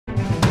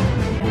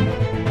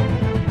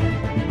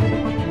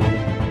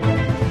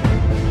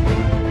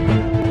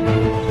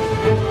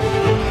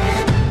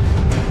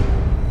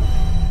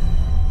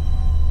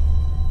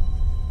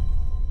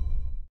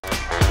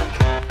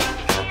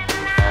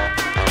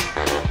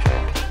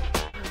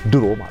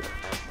ድሮ ማለት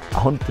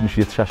አሁን ትንሽ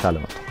እየተሻሻለ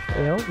ነው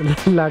ያው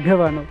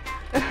ላገባ ነው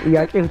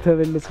ያቄው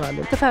ተበልሷል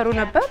ተፈሩ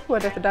ነበር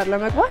ወደ ትዳር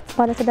ለመግባት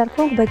ባለ ትዳር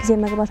ከሆንኩ በጊዜ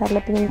መግባት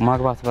አለብኝ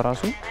ማግባት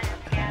በራሱ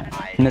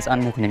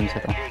ነፃነት ነው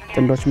የሚሰጠው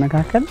ጥንዶች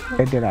መካከል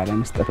እድል አለ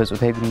መስጠት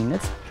በጾታዊ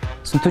ግንኙነት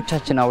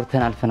ስንቶቻችን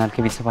አውርተን አልፈናል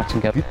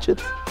ከቤተሰባችን ጋር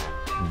ግጭት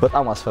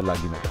በጣም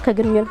አስፈላጊ ነው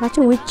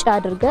ከግንኙነታችን ውጪ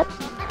አድርገን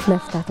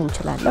መፍታት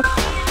እንችላለን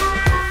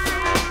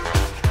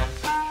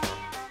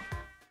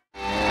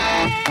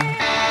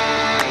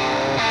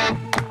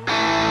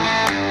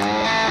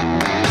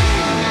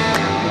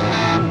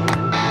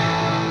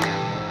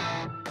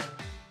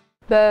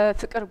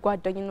በፍቅር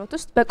ጓደኝነት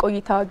ውስጥ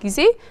በቆይታ ጊዜ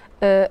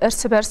እርስ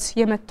በርስ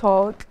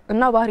የመተዋወቅ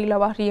እና ባህሪ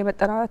ለባህሪ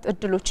የመጠናናት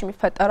እድሎች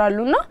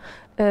የሚፈጠራሉና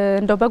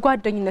እንደው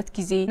በጓደኝነት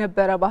ጊዜ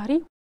ነበረ ባህሪ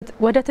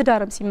ወደ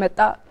ትዳርም ሲመጣ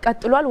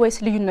ቀጥሏል ወይስ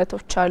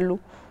ልዩነቶች አሉ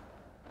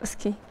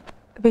እስኪ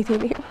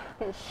ቤቴሌም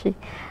እሺ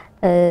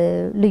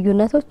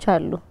ልዩነቶች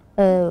አሉ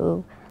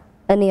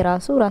እኔ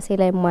ራሴ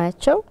ላይ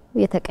ማያቸው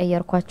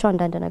የተቀየርኳቸው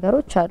አንዳንድ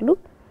ነገሮች አሉ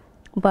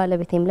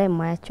ባለቤቴም ላይ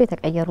ማያቸው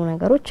የተቀየሩ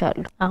ነገሮች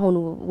አሉ አሁን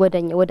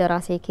ወደ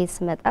ራሴ ኬስ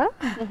መጣ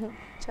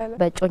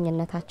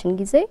በጮኝነታችን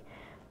ጊዜ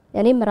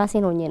እኔም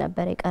ራሴን ሆኜ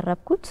ነበር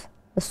የቀረብኩት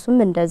እሱም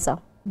እንደዛው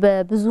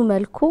በብዙ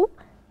መልኩ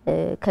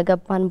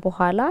ከገባን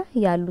በኋላ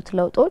ያሉት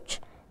ለውጦች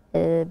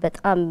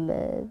በጣም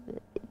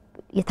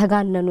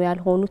የተጋነኑ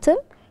ያልሆኑትን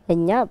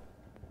እኛ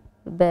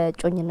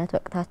በጮኝነት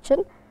ወቅታችን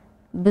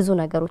ብዙ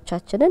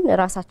ነገሮቻችንን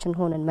ራሳችን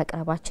ሆነን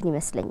መቅረባችን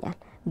ይመስለኛል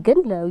ግን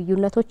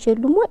ለዩነቶች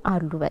የሉም ወይ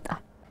አሉ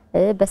በጣም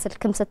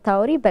በስልክም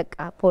ስታወሪ በቃ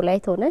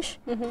ፖላይት ሆነሽ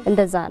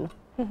እንደዛ ነው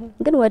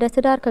ግን ወደ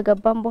ትዳር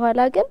ከገባን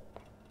በኋላ ግን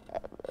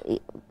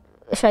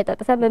ሻይ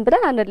ጠጥተን ምን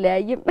ብለን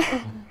አንለያይም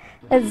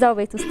እዛው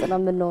ቤት ውስጥ ነው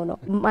የምንሆነው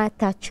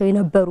ማታቸው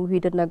የነበሩ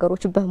ሂደት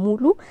ነገሮች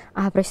በሙሉ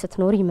አብረሽ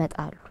ስትኖር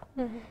ይመጣሉ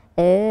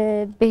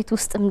ቤት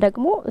ውስጥም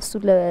ደግሞ እሱ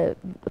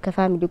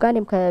ከፋሚሊው ጋር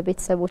እኔም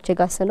ከቤተሰቦቼ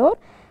ጋር ስኖር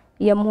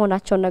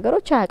የመሆናቸው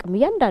ነገሮች አያቅም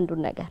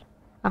ያንዳንዱን ነገር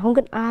አሁን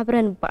ግን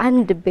አብረን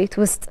በአንድ ቤት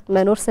ውስጥ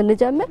መኖር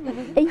ስንጀምር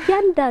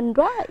እያንዳንዷ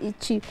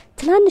እቺ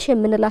ትናንሽ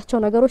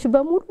የምንላቸው ነገሮች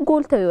በሙሉ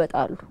ጎልተው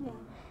ይወጣሉ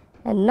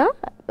እና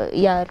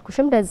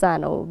ያልኩሽም ለዛ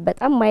ነው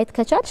በጣም ማየት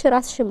ከቻልሽ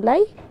ራስሽም ላይ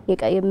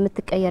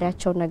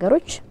የምትቀየራቸው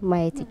ነገሮች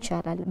ማየት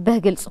ይቻላል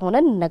በግልጽ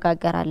ሆነን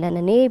እንነጋገራለን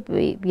እኔ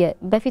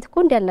በፊት እኮ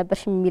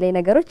እንዲያልነበርሽ የሚለኝ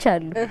ነገሮች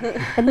አሉ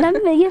እና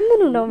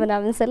የምኑ ነው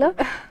ምናምን ስለው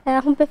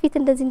አሁን በፊት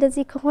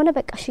እንደዚህ ከሆነ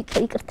በቃ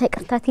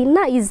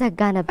ይቅርታቲና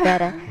ይዘጋ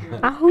ነበር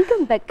አሁን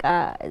ግን በቃ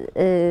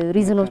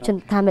ሪዝኖችን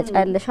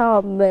ታመጫለሽ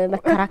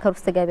መከራከር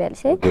ውስጥ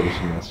ገበያለሽ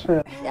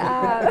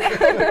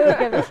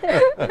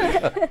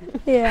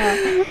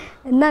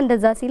እና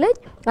እንደዛ ሲለኝ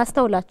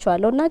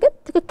አስተውላቸዋለሁና ግን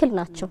ትክክል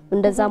ናቸው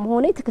እንደዛ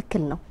መሆኔ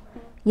ትክክል ነው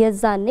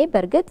የዛኔ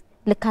በርግጥ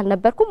ልክ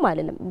አልነበርኩም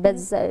ማለትም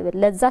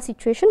ለዛ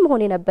ሲቹዌሽን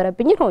መሆን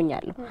የነበረብኝ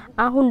ሆኛለሁ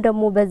አሁን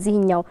ደግሞ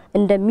በዚህኛው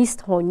እንደሚስት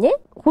ሆኜ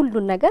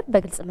ሁሉን ነገር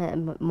በግልጽ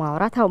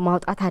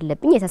ማውጣት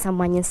አለብኝ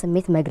የተሰማኝን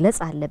ስሜት መግለጽ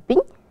አለብኝ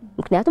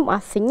ምክንያቱም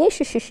አፍኜ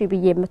ሽሽሽ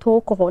ብዬ የምተው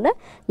ከሆነ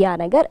ያ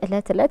ነገር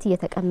እለት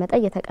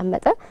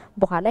እየተቀመጠ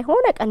በኋላ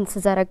ሆነ ቀን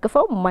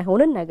ተዘረግፈው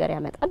የማይሆንን ነገር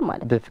ያመጣል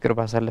ማለት በፍቅር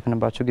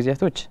ባሳለፍንባቸው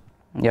ጊዜያቶች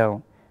ያው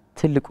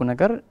ትልቁ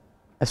ነገር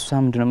እሷ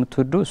ምንድነው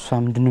የምትወደው እሷ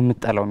ምንድነው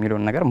የምትጠላው የሚለው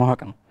ነገር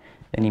ማወቅ ነው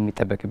እኔ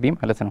የሚጠበቅብኝ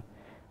ማለት ነው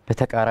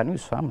በተቃራኒው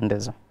እሷም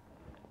እንደዛ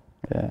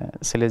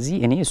ስለዚህ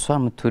እኔ እሷ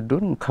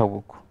የምትወደውን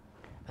ካወኩ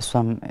እሷ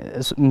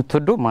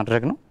የምትወደው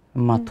ማድረግ ነው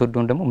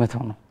የማትወደውን ደግሞ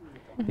መተው ነው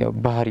ያው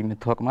ባህሪ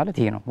የምትዋቅ ማለት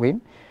ይሄ ነው ወይም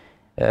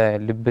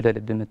ልብ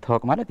ለልብ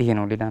የምትዋቅ ማለት ይሄ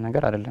ነው ሌላ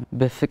ነገር አይደለም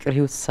በፍቅር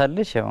ህይወት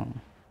ሳለሽ ያው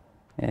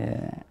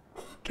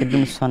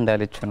ቅድም እሷ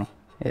እንዳለችው ነው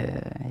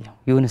ያው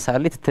የሆነ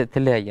ሳለ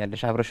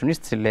ትለያያለሽ አብረሽን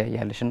ውስጥ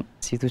ትለያያለሽ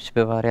ሴቶች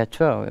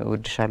በባህሪያቸው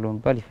ወድሻለሁ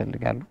እንባል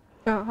ይፈልጋሉ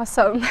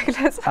ሐሳብ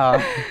መግለጽ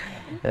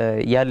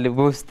ያለ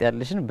በውስጥ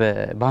ያለሽን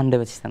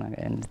በአንደበት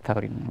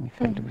እንድታወሪ ነው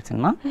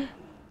የሚፈልጉትና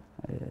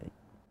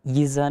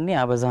ይዛኔ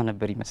አበዛ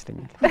ነበር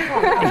ይመስለኛል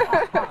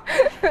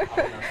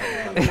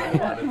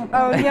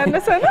አሁን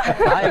ያነሰና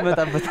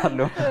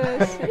አይመጣበታለሁ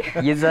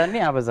ይዛኔ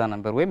አበዛ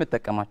ነበር ወይ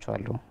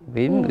መጠቀማቸዋለሁ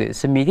ወይም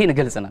ስሜቴን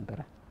እገልጽ ነበር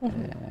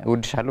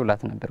ወድሻለሁ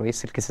ላት ነበር ወይ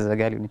ስልክ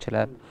ተዘጋ ሊሆን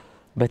ይችላል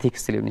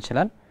በቴክስት ሊሆን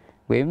ይችላል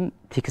ወይም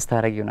ቴክስት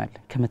አረግ ይሆናል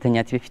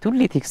ከመተኛት በፊት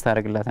ሁሌ ቴክስት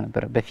አረግላት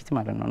ነበር በፊት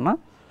ማለት ነውና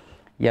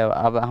ያው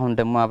አሁን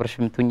ደግሞ አብረሽ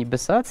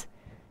የምትሆኝበት ሰዓት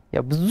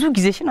ያው ብዙ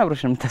ጊዜሽን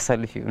አብረሽ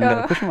የምታሳልፊው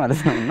እንዳልኩሽ ማለት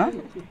ነውና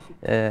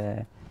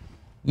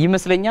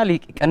ይመስለኛል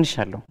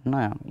ቀንሻለሁ እና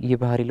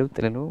የባህሪ ለውጥ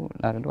ላለው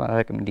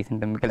አረቅም እንዴት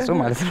እንደምገልጸው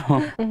ማለት ነው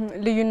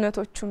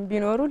ልዩነቶቹም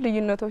ቢኖሩ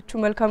ልዩነቶቹ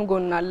መልካም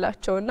ጎን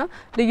አላቸውና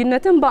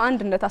ልዩነትን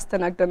በአንድነት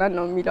አስተናግደናል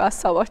ነው የሚለው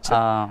ሐሳባችን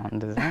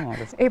እንደዛ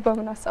ማለት ነው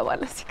በምን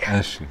ሐሳባለ ሲካ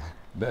እሺ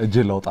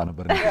በእጄ ላውጣ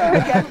ነበር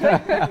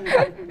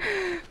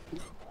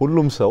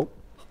ሁሉም ሰው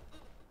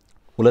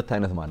ሁለት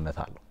አይነት ማንነት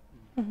አለው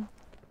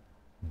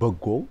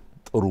በጎ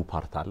ጥሩ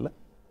ፓርት አለ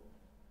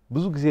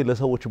ብዙ ጊዜ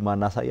ለሰዎች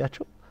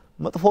ማናሳያቸው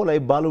መጥፎ ላይ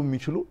ባለው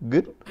የሚችሉ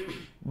ግን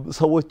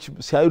ሰዎች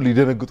ሲያዩ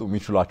ሊደነግጡ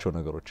የሚችሏቸው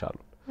ነገሮች አሉ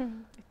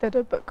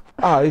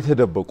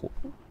የተደበቁ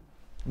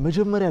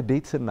መጀመሪያ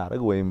ዴት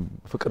ስናደርግ ወይም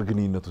ፍቅር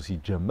ግንኙነቱ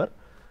ሲጀመር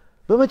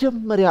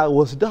በመጀመሪያ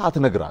ወስደህ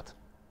አትነግራት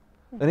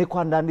እኔ እኮ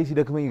አንዳንዴ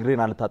ሲደክመኝ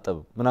እግሬን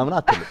አልታጠብም ምናምን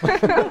አትልም።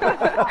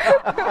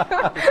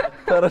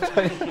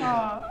 ተረታኝ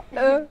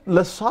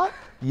ለሷ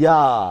ያ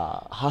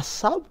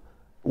ሐሳብ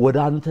ወደ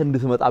አንተ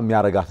እንድትመጣ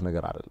የሚያረጋት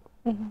ነገር አይደለም።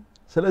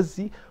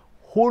 ስለዚህ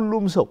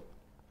ሁሉም ሰው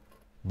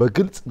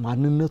በግልጽ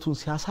ማንነቱን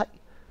ሲያሳይ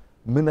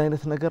ምን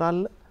አይነት ነገር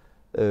አለ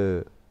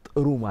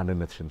ጥሩ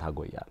ማንነትሽን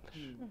ታጎያለሽ።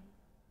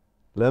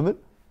 ለምን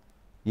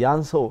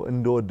ያን ሰው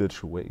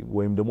እንደወደድሽው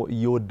ወይም ደግሞ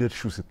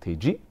እየወደድሽው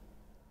ስትሄጂ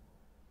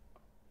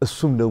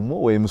እሱም ደግሞ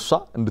ወይም እሷ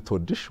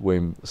እንድትወድሽ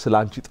ወይም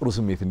ስላንቺ ጥሩ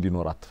ስሜት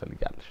እንዲኖራት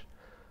ትፈልጋለሽ።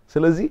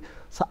 ስለዚህ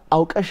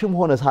አውቀሽም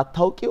ሆነ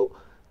ሳታውቂው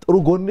ጥሩ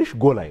ጎንሽ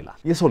ጎላ ይላል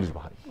የሰው ልጅ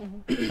ባህሪ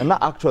እና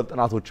አክቹዋል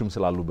ጥናቶችም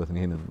ስላሉበት ነው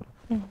ይሄንን ነው።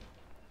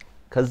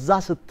 ከዛ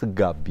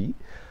ስትጋቢ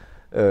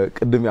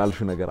ቅድም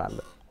ያልሽው ነገር አለ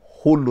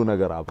ሁሉ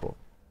ነገር አብሮ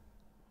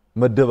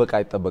መደበቅ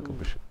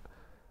አይጠበቅብሽም።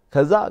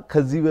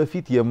 ከዚህ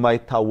በፊት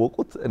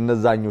የማይታወቁት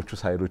እነዛኞቹ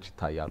ሳይዶች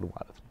ይታያሉ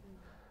ማለት ነው።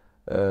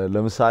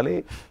 ለምሳሌ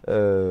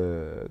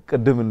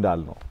ቅድም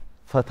እንዳልነው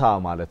ፈታ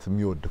ማለት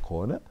የሚወድ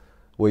ከሆነ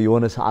ወይ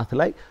የሆነ ሰዓት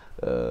ላይ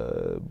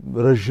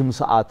ረጅም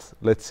ሰዓት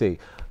let's say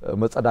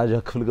መጸዳጃ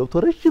ክፍል ገብቶ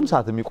ረጅም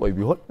ሰዓት የሚቆይ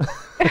ቢሆን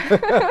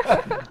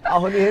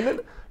አሁን ይሄንን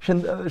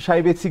ሻይ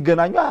ቤት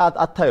ሲገናኙ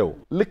አታየው።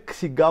 ልክ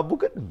ሲጋቡ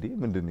ግን እንዴ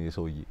ምንድነው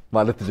የሰውዬ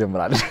ማለት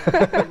ትጀምራለች።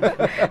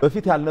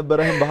 በፊት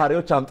ያልነበረህን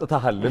ባህሪዎች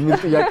አምጥተሃል የሚል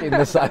ጥያቄ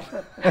ይነሳል።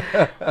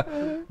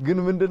 ግን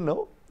ምንድነው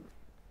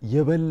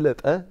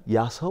የበለጠ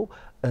ያ ሰው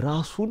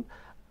ራሱን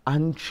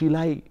አንቺ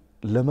ላይ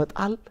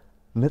ለመጣል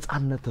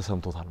ነፃነት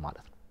ተሰምቶታል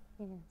ማለት ነው።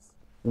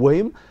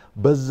 ወይም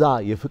በዛ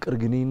የፍቅር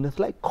ግንኙነት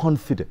ላይ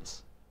ኮንፊደንስ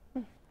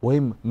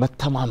ወይም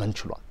መተማመን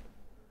ችሏል።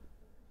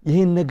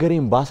 ይሄን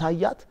ነገሬን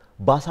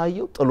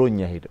ባሳየው ጥሎኛ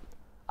አይሄድም፣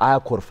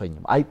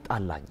 አያኮርፈኝም፣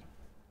 አይጣላኝም፣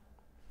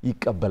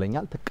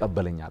 ይቀበለኛል፣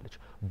 ትቀበለኛለች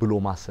ብሎ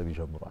ማሰብ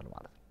ይጀምራል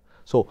ማለት ነው።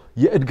 ሶ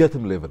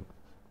የእድገትም ሌቭል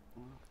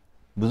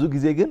ብዙ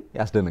ጊዜ ግን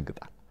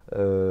ያስደነግጣል።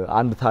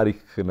 አንድ ታሪክ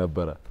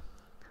ነበረ።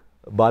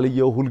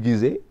 ባልየው ሁሉ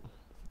ጊዜ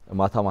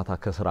ማታ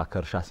ከስራ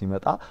ከርሻ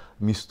ሲመጣ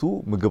ሚስቱ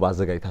ምግብ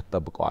አዘጋጅታ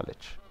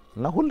ተጠብቀዋለች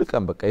እና ሁሉ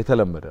ቀን በቃ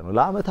የተለመደ ነው።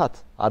 ለአመታት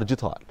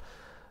አርጅተዋል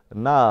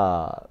እና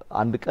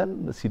አንድ ቀን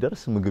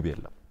ሲደርስ ምግብ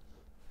የለም።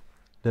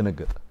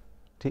 ደነገጠ።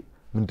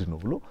 ምንድነው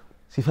ብሎ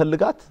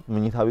ሲፈልጋት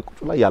መኝታ ቤት ቁጭ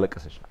ላይ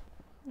ያለቀሰች ነው።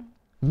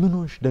 ምን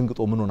ሆንሽ? ደንግጦ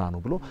ምን ሆና ነው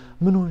ብሎ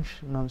ምን ሆንሽ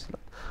ምናምን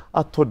ሲላት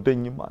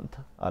አትወደኝም አንተ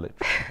አለች።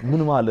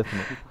 ምን ማለት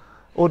ነው?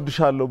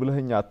 እወድሻለሁ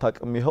ብለኸኝ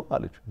አታውቅም ይኸው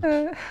አለች።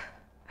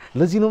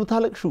 ለዚህ ነው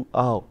የምታለቅሽው?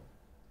 አዎ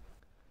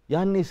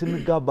ያኔ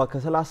ስንጋባ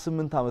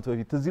ከ38 ዓመት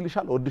በፊት ትዝ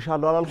ይልሻል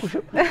እወድሻለሁ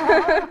አላልኩሽም?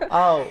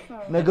 አዎ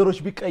ነገሮች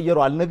ቢቀየሩ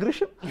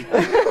አልነግርሽም?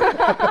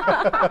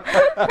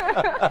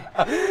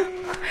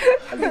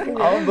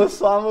 አሁን በሱ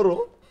አምሮ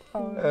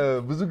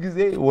ብዙ ጊዜ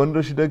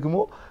ወንዶች ደግሞ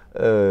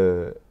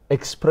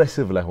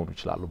ኤክስፕሬሲቭ ላይ ሆኑ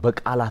ይችላሉ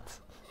በቃላት።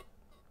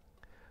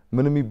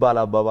 ምን የሚባል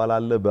አባባል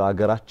አለ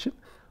በአገራችን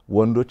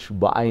ወንዶች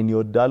በአይን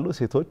ይወዳሉ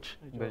ሴቶች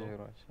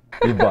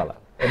ይባላል።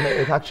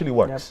 it actually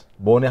works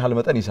በሆነ ያህል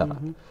መጠን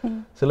ይሰራል።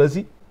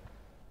 ስለዚህ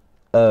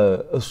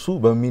እሱ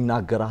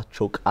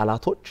በሚናገራቸው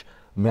ቃላቶች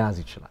መያዝ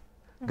ይችላል።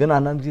 ግን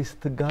አንዳንድ ጊዜ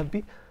ስትጋቢ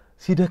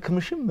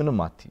ሲደክምሽም ምንም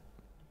አትይ።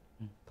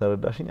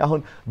 ተረዳሽኝ? አሁን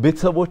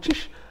ቤተሰቦችሽ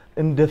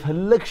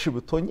እንደፈለግሽ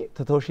ብትሆኚ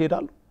ተተውሽ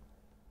ይሄዳሉ።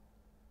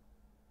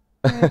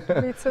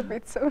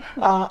 ቤተሰብ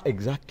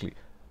ኤግዛክትሊ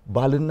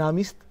ባልና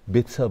ሚስት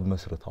ቤተሰብ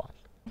መስርተዋል።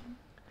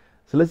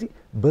 ስለዚህ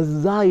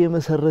በዛ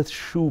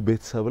የመሰረትሽው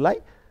ቤተሰብ ላይ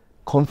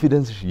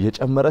ኮንፊደንስሽ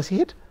እየጨመረ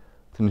ሲሄድ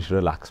ትንሽ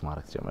ሪላክስ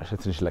ማለት ጀመረሽ፣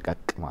 ትንሽ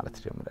ለቀቅ ማለት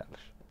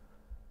ጀመረሽ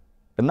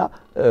እና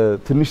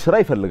ትንሽ ስራ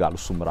ይፈልጋል።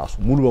 እሱም ራሱ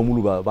ሙሉ በሙሉ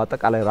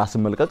በአጠቃላይ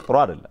ራስን መልቀቅ ጥሩ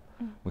አይደለም።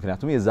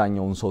 ምክንያቱም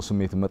የዛኛውን ሰው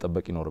ስሜት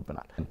መጠበቅ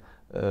ይኖርብናል።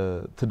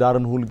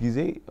 ትዳርን ሁሉ ጊዜ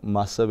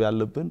ማሰብ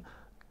ያለብን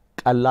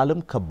ቀላልም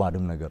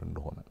ከባድም ነገር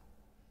እንደሆነ ነው።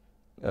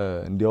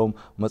 እንዲያውም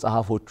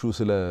መጽሐፎቹ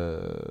ስለ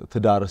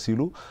ትዳር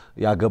ሲሉ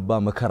ያገባ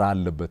መከራ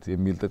አለበት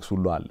የሚል ጥቅስ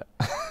ሁሉ አለ።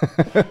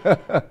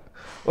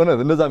 እውነት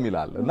እንደዛም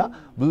ይላል እና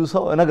ብዙ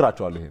ሰው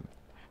እነግራቸዋለሁ ይሄን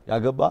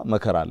ያገባ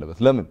መከራ አለበት።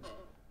 ለምን?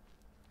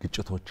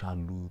 ግጭቶች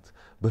አሉት።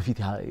 በፊት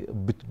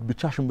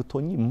ብቻሽን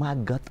ብትሆኚ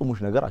የማያጋጥሙሽ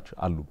ነገር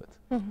አሉበት።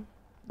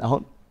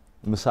 አሁን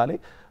ምሳሌ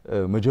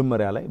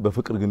መጀመሪያ ላይ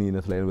በፍቅር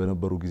ግንኙነት ላይ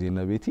በነበሩ ጊዜና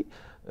ቤቲ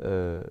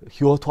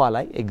ህይወቷ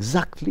ላይ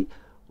ኤግዛክትሊ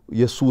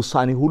የሱ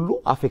ውሳኔ ሁሉ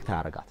አፌክት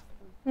ያደርጋት።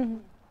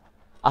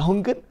 አሁን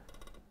ግን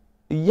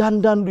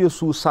እያንዳንዱ የሱ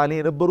ውሳኔ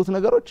የነበሩት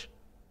ነገሮች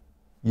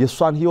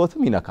የሷን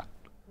ህይወትም ይነካል።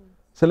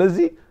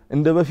 ስለዚህ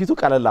እንደ በፊቱ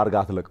ቀለል አድርጋ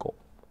አትለቀው።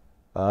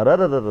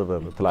 አረረረረ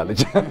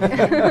ትላለች።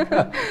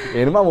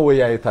 የኔማ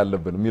መወያየት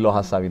አለብን የሚለው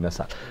ሐሳብ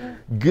ይነሳል።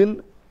 ግን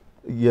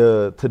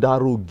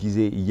የትዳሩ ጊዜ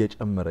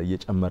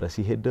እየጨመረ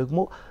ሲሄድ ደግሞ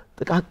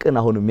ጥቃቅን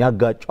አሁን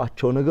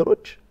የሚያጋጯቸው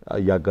ነገሮች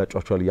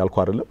ያጋጯቸዋል እያልኩ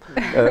አይደለም፣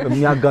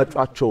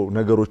 የሚያጋጯቸው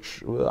ነገሮች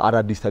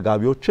አዳዲስ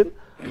ተጋቢዎችን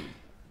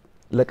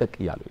ለቀቅ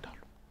እያሉ ይላሉ።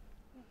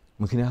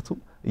 ምክንያቱም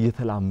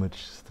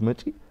እየተላመድሽ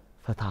ስትመጪ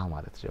ፈታ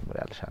ማለት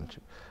ጀምሪያለሽ። አንቺ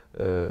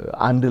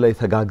አንድ ላይ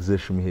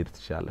ተጋግዘሽ መሄድ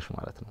ትችላለሽ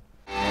ማለት ነው።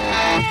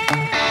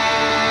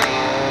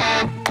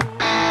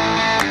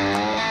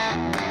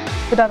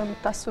 ትዳር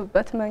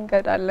የምታስቡበት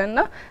መንገድ አለና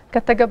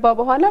ከተገባ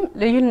በኋላ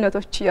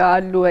ልዩነቶች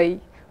ያሉ ወይ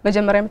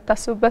መጀመሪያ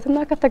የምታስቡበትና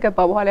ከተገባ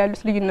በኋላ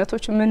ያሉት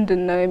ልዩነቶች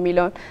ምንድነው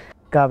የሚለውን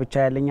ጋብቻ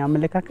ያለኝ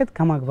አመለካከት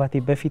ከማግባቴ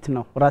በፊት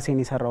ነው ራሴን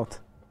የሰራሁት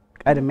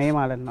ቀድሜ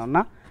ማለት ነውና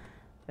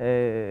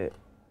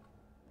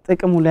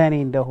ጥቅሙ ለኔ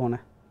እንደሆነ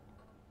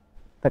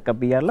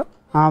ተቀብያለሁ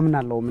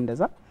አምናለሁም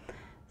እንደዛ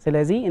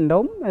ስለዚህ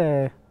እንደውም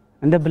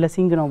እንደ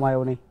ብሌሲንግ ነው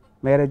ማየው ነኝ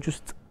ማሬጅ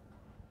ውስጥ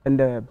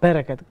እንደ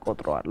በረከት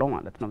ቆጥረዋለሁ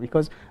ማለት ነው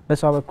ቢኮዝ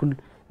በሷ በኩል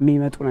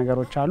የሚመጡ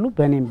ነገሮች አሉ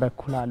በእኔም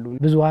በኩል አሉ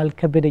ብዙ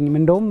አልከበደኝም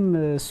እንደውም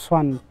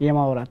እሷን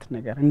የማውራት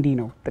ነገር እንዲህ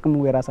ነው ጥቅሙ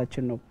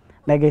የራሳችን ነው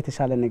ነገ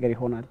የተሻለ ነገር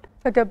ይሆናል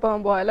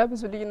ከገባን በኋላ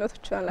ብዙ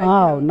ልዩነቶች አሉ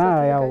እና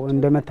ያው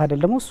እንደመታደል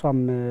ደግሞ እሷም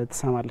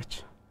ትሰማለች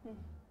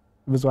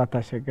ብዙ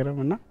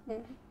አታሸግርምና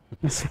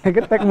እሱ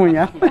ነገር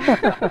ጠቅሞኛል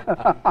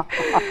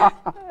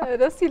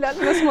ደስ ይላል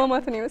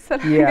መስማማትን የመሰለ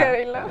ነገር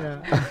የለም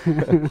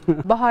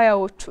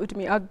በሀያዎቹ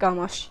እድሜ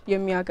አጋማሽ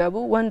የሚያገቡ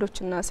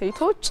ወንዶችና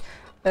ሴቶች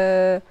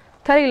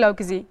ከሌላው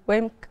ጊዜ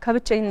ወይም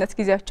ከብቸኝነት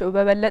ጊዜያቸው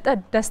በበለጠ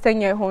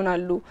ደስተኛ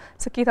ይሆናሉ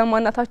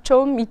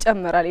ስኬታማነታቸውም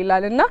ይጨምራል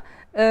ይላልና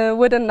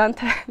ወደ እናንተ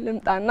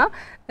ልምጣና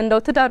እንደው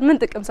ትዳር ምን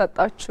ጥቅም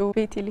ሰጣችሁ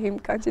ቤቴልሄም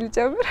ካንቺ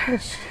ልጀምር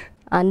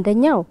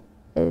አንደኛው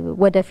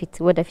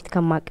ወደፊት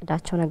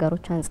ከማቅዳቸው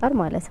ነገሮች አንፃር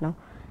ማለት ነው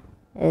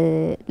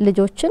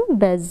ልጆችን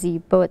በዚህ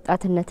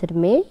በወጣትነት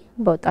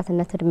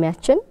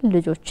እድሜያችን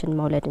ልጆችን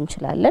መውለድ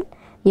እንችላለን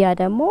ያ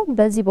ደግሞ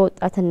በዚህ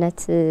በወጣትነት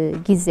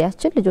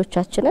ጊዜያችን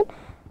ልጆቻችንን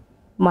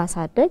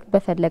ማሳደግ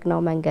በፈለግነው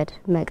መንገድ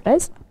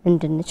መቅረጽ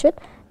እንድንችል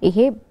ይሄ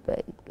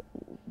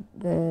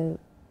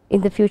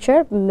in the future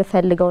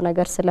የምፈልገው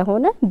ነገር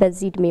ስለሆነ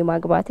በዚህ እድሜ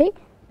ማግባቴ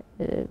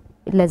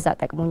ለዛ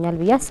ጠቅሞኛል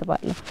ብዬ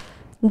አስባለሁ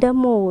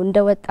ደሞ እንደ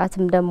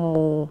ወጣትም ደሞ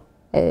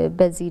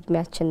በዚህ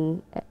እድሜያችን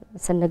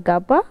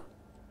ስንጋባ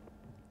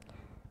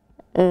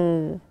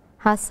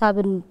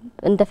ሐሳብን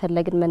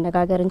እንደፈለግን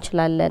መነጋገር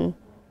እንችላለን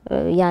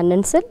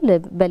ያንን ስል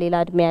በሌላ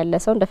እድሜ ያለ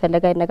ሰው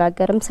እንደፈለገ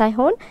አይነጋገርም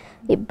ሳይሆን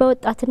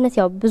በወጣትነት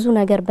ያው ብዙ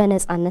ነገር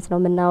በነጻነት ነው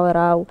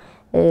የምናወራው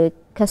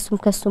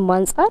ከሱም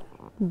አንፃር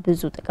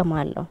ብዙ ጥቅም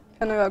አለው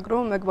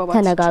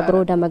ተነጋግሮ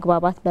ወደ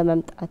መግባባት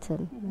በመምጣት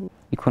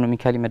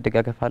ኢኮኖሚካሊ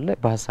መደጋገፍ አለ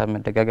በሐሳብ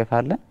መደጋገፍ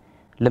አለ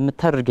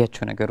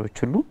ለምታደርጋቸው ነገሮች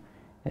ሁሉ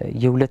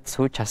የሁለት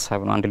ሰዎች ሐሳብ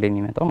ነው አንድ ላይ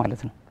የሚመጣው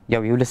ማለት ነው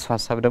ያው የሁለት ሰው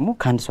ሐሳብ ደግሞ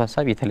ከአንድ ሰው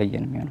ሐሳብ የተለየ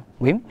ነው የሚሆነው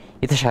ወይም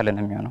የተሻለ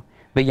ነው የሚሆነው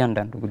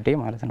በእያንዳንዱ ጉዳይ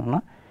ማለት ነውና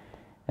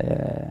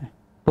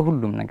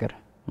በሁሉም ነገር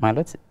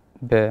ማለት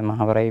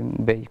በማህበራዊ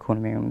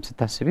በኢኮኖሚውም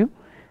ስታስቢው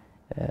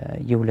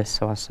የሁለት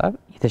ሰው ሐሳብ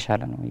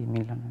የተሻለ ነው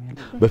የሚል ነው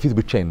ያለው በፊት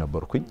ብቻዬን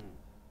ነበርኩኝ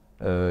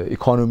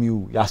ኢኮኖሚው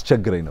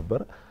ያስቸግረኝ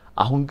ነበር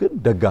አሁን ግን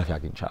ደጋፊ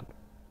አግኝቻለሁ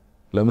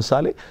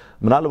ለምሳሌ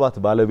ምናልባት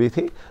ባለቤቴ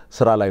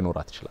ስራ ላይ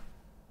ኖራት ይችላል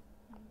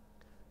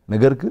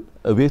ነገር ግን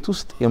ቤት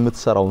ውስጥ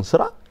የምትሰራውን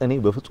ስራ እኔ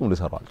በፍጹም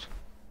ልሰራው አልችልም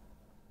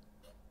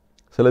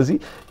ስለዚህ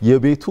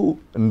የቤቱ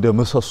እንደ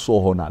መሰሶ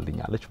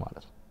ሆናልኛለች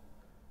ማለት ነው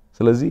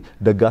ስለዚህ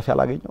ደጋፊ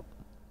አላገኘው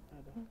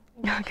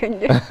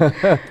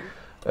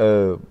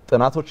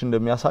ጥናቶች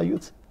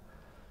እንደሚያሳዩት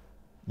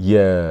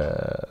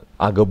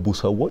የአገቡ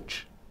ሰዎች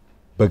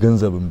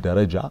በገንዘብም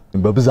ደረጃ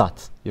በብዛት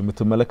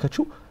የምትመለከቱ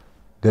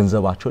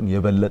ገንዘባቸውን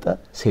የበለጠ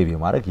ሴቭ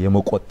ማድረግ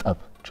የመቆጠብ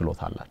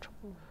ችሎታ አላቸው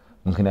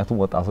ምክንያቱም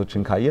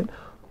ወጣቶችን ካየን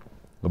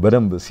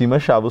በደንብ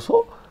ሲመሻ አብሶ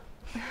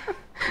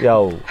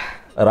ያው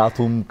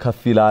ራቱም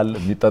ከፍ ይላል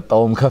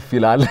የሚጠጣውም ከፍ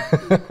ይላል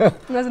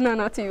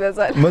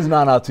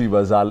መዝናናቱ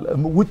ይበዛል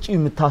ውጪ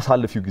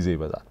የምታሳልፊው ጊዜ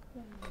ይበዛል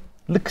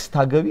ልክ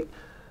ስታገቢ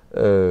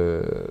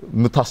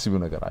የምታስቢው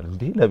ነገር አለ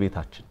እንዴ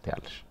ለቤታችን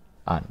ትያለሽ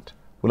አንድ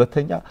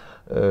ሁለተኛ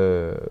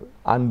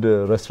አንድ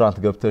ሬስቶራንት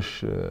ገብተሽ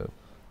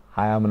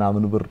 20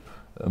 ምናምን ብር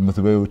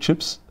የምትበይው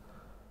ቺፕስ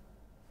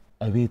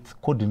አቤት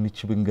ኮድ ድንች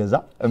ብንገዛ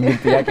የሚል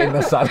ጥያቄ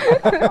ይነሳል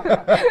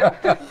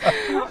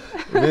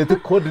ቤት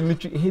ኮድ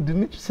ድንች ይሄ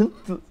ድንች ስንት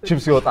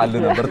ቺፕስ ይወጣል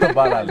ነበር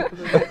ተባላለ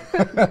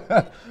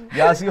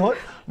ያ ሲሆን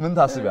ምን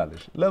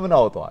ታስቢያለሽ ለምን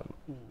አወጣዋለሁ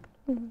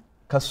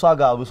ከሷ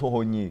ጋር አብሶ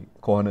ሆኜ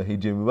ከሆነ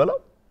ሄጄ የሚበላው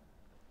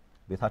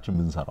ቤታችን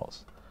ብንሰራውስ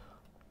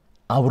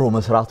አብሮ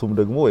መስራቱም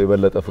ደግሞ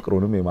የበለጠ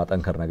ፍቅሩንም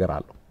የማጠንከር ነገር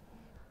አለው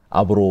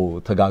አብሮ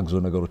ተጋግዞ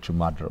ነገሮችን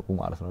ማድረጉ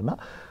ማለት ነውና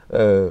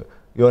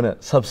የሆነ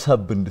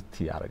ሰብሰብ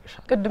እንድትይ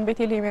ያረጋሻል ቅድም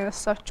ቤቴልሄም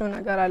ያነሳችው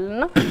ነገር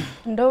አለና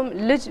እንደውም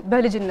ልጅ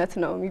በልጅነት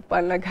ነው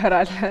የሚባል ነገር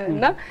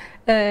አለና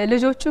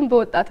ልጆችን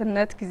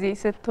በወጣትነት ጊዜ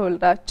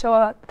ስትወልዳቸው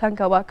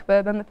ተንከባክበ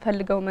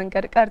በመፈልገው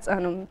መንገድ ቀርጸ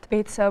ነው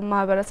ቤተሰብ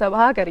ማህበረሰብ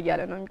ሀገር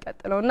እያለ ነው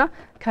የሚቀጥለውና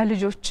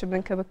ከልጆች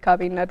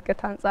እንክብካቤና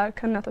እድገት አንፃር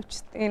ከእናቶች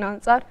ጤና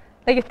አንፃር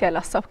ለየት ያለ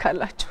ሐሳብ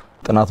ካላችሁ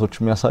ጥናቶች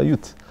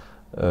የሚያሳዩት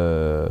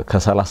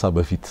ከ30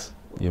 በፊት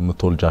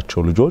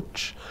የምትወልጃቸው ልጆች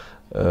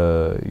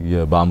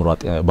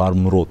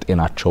የባምሮ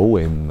ጤናቸው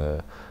ወይም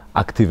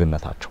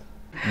አክቲቭነታቸው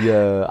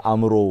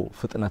የአምሮ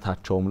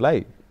ፍጥነታቸውም ላይ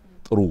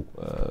ጥሩ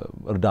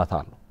እርዳታ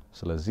አለው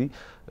ስለዚህ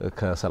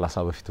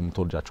ከ30 በፊት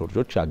የምትወልጃቸው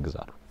ልጆች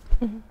ያግዛሉ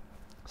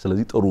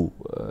ስለዚህ ጥሩ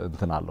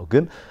እንትን አለው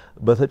ግን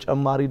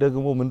በተጨማሪ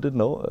ደግሞ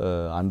ምንድነው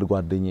አንድ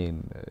ጓደኛዬን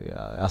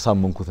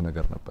ያሳመንኩት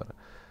ነገር ነበር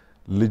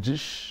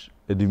ልጅሽ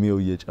እድሜው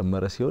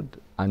እየጨመረ ሲወድ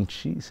አንቺ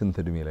ስንት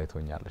እድሜ ላይ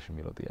ትሆኛለሽ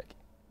የሚለው ጥያቄ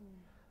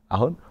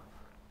አሁን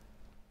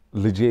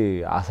ልጄ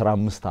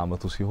 15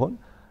 አመቱ ሲሆን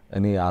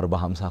እኔ 40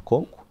 50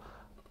 ኮንኩ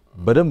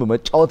በደንብ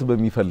መጫወት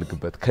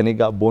በሚፈልግበት ከኔ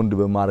ጋር ቦንድ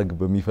በማድረግ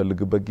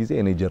በሚፈልግበት ጊዜ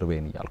እኔ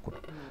ጀርባዬን እያልኩ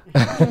ነው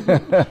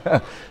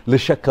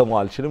ልሸከመው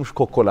አልችልም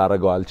ሽኮኮ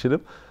ላረጋው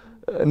አልችልም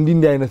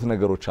እንዲህ አይነት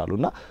ነገሮች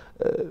አሉና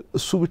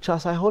እሱ ብቻ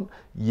ሳይሆን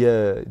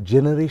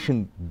የጄኔሬሽን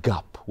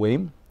ጋፕ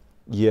ወይም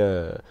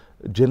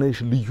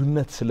የጄኔሬሽን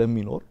ልዩነት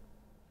ስለሚኖር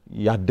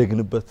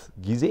ያደግንበት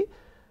ጊዜ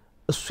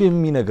እሱ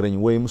የሚነግረኝ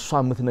ወይም እሷ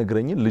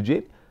የምትነግረኝ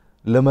ልጄን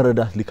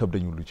ለመረዳት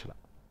ሊከብደኝ ሁሉ ይችላል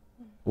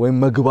ወይም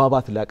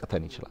መግባባት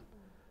ሊያቅተን ይችላል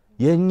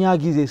የኛ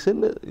ጊዜ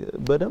ስል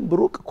በደንብ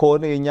ሩቅ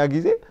ከሆነ የኛ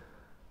ጊዜ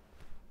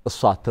እሷ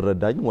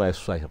አትረዳኝም ወይ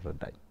እሷ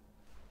አይረዳኝ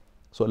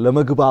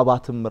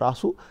ለመግባባትም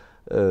ራሱ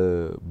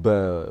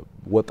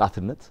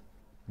በወጣትነት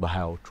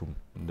በሃያዎቹም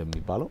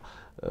እንደሚባለው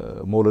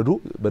መውለዱ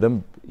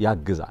በደንብ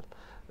ያግዛል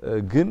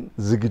ግን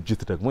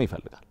ዝግጅት ደግሞ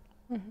ይፈልጋል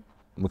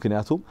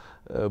ምክንያቱም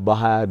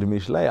በ20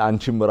 እድሜሽ ላይ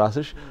አንቺም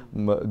ራስሽ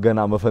ገና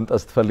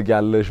መፈንጠስ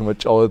ትፈልጊያለሽ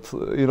መጫወት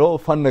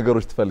ፈን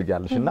ነገሮች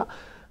ትፈልጊያለሽ እና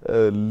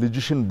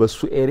ልጅሽን በሱ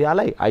ኤሪያ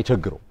ላይ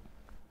አይቸግረው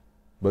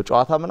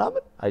በጨዋታ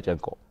ምናምን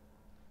አይጨንቀው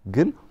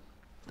ግን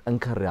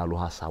ጠንከር ያሉ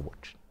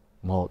ሐሳቦች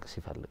ማወቅ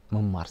ሲፈልግ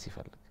መማር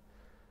ሲፈልግ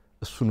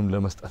እሱንም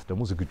ለመስጠት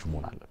ደግሞ ዝግጁ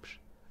መሆን አለብሽ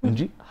እንጂ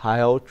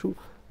 20ዎቹ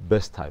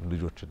ቤስት ታይም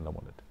ልጆችን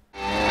ለመውለድ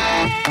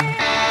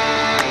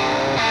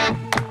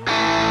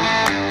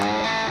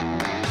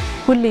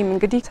ሁሌም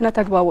እንግዲህ ስነ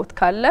ተግባቦት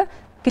ካለ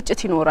ግጭት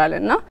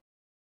ይኖራልና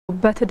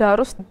በትዳር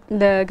ውስጥ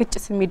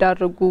ለግጭት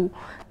የሚዳርጉ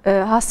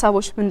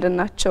ሐሳቦች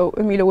ምንድናቸው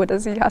የሚለው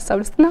ወደዚህ ሐሳብ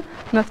ልስጥና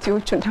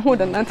መፍትሄዎችን ደግሞ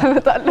ወደናንተ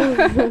መጣለሁ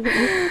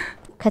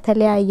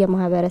ከተለያየ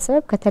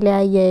ማህበረሰብ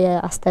ከተለያየ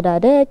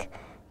አስተዳደግ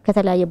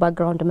ከተለያየ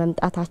ባክግራውንድ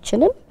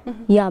መምጣታችንም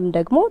ያም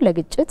ደግሞ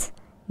ለግጭት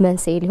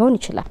መንስኤ ሊሆን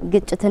ይችላል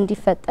ግጭት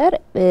እንዲፈጠር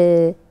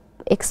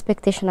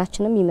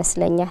ኤክስፔክቴሽናችንም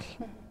ይመስለኛል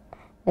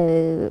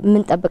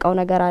ምን ጠብቀው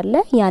ነገር አለ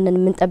ያንን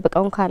ምን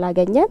ጠብቀውን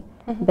ካላገኘን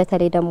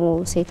በተለይ ደግሞ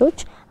ሴቶች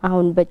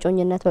አሁን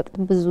በጮኝነት ወቅት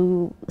ብዙ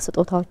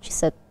ስጦታዎች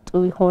ይሰጡ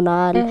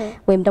ይሆናል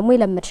ወይም ደግሞ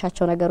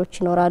የለመድሻቸው ነገሮች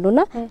ይኖራሉና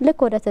ልክ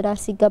ወደ ትዳር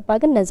ሲገባ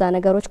ግን ነዛ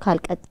ነገሮች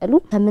ካልቀጠሉ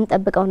ከምን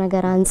ጠብቀው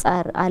ነገር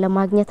አንፃር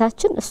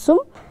አለማግኘታችን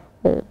እሱም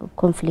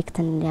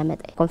ኮንፍሊክትን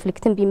ያመጣ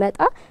ኮንፍሊክትን ቢመጣ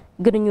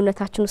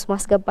ግንኙነታችን ውስጥ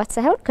ማስገባት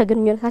ሳይሆን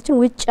ከግንኙነታችን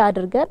ውጪ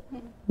አድርገን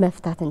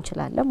መፍታት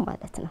እንችላለን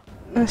ማለት ነው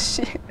እሺ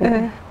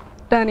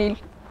ዳንኤል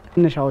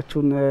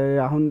ትንሻዎቹን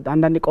አሁን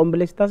አንዳንድ ቆም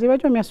ብለሽ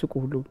ታስባቸው የሚያስቁ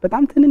ሁሉ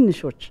በጣም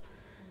ትንንሾች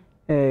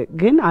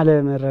ግን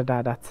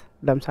አለመረዳዳት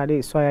ለምሳሌ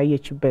እሷ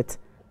ያየችበት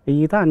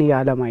እይታ እኔ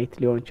ያለማየት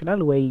ሊሆን ይችላል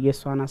ወይ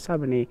የሷን ሐሳብ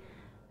እኔ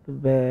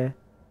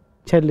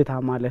በቸልታ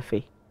ማለፌ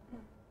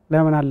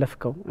ለምን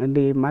አለፍከው እንዴ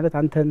ማለት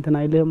አንተ እንትን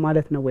አይልህ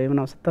ማለት ነው ወይ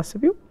ምናው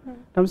ስታስቢው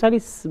ለምሳሌ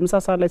ምሳ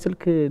ሰዓት ላይ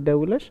ስልክ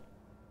ደውለሽ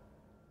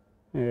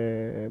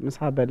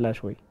ምሳ በላሽ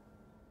ወይ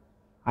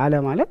አለ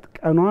ማለት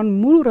ቀኗን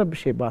ሙሉ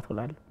ረብሼባት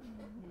ውላለሁ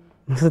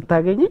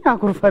ስታገኝ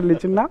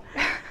አኩርፋለችና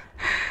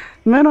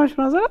ምንሽ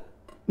ነው ዘ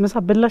ምሳ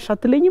በላሽ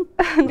አትለኝም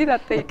እንዴት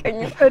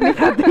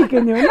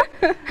አትጠይቀኝም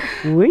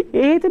ወይ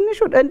ይሄ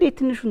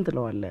ትንሹን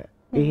ትለዋለ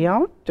ይሄ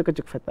አሁን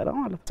ጭቅጭቅ ፈጠረ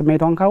ማለት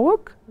ስሜቷን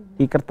ካወቅ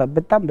ይቅርታ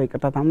በጣም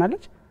በይቅርታ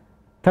ታምናለች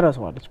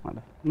ተረሷለች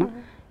ማለት ነው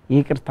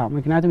ይቅርታ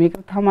ምክንያቱም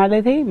ይቅርታ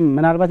ማለቴ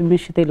ምናልባት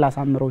ምሽቴ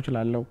ላሳምረው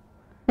ይችላልው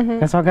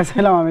ከሷ ጋር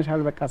ሰላም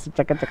አመሻል በቃ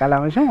ስጨቀጨቅ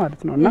አላመሽ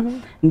ማለት ነውና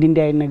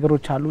እንዲህ አይነት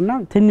ነገሮች አሉና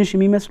ትንሽ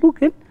የሚመስሉ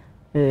ግን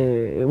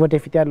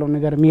ወደፊት ያለው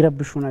ነገር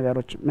የሚረብሹ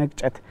ነገሮች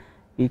መቅጨት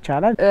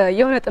ይቻላል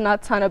የሆነ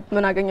ጥናት ሳነብ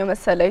ምን አገኘው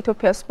መሰለ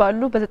ኢትዮጵያ ውስጥ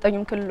ባሉ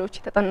በ9 ክልሎች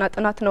የተጠና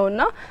ጥናት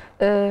ነውና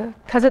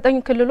ከ9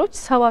 ክልሎች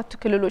 7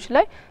 ክልሎች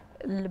ላይ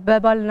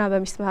በባልና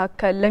በሚስት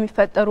መካከል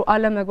ለሚፈጠሩ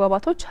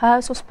አለመግባባቶች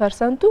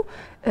 23%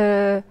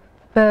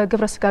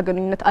 በግብረ ስጋ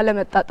ግንኙነት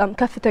አለመጣጣም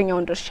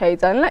ከፍተኛውን ድርሻ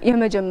ይዛልና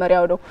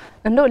የመጀመሪያው ነው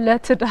እንደው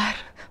ለትዳር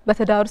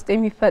በትዳር ውስጥ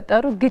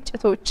የሚፈጠሩ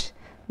ግጭቶች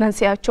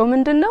መንስኤያቸው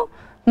ምንድነው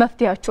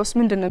መፍትሄያቸውስ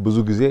ምንድነው ብዙ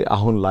ጊዜ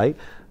አሁን ላይ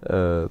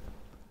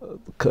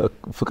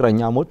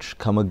ፍቅረኛሞች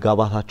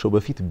ከመጋባታቸው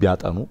በፊት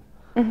ቢያጠኑ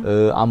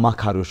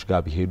አማካሪዎች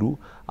ጋር ቢሄዱ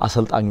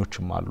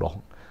አሰልጣኞችም አሉ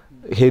አሁን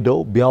ሄደው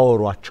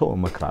ቢያወሯቸው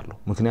እመክራለሁ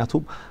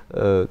ምክንያቱም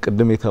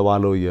ቅድም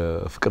የተባለው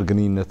የፍቅር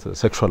ግንኙነት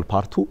ሴክሹዋል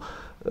ፓርቱ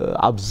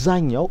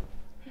አብዛኛው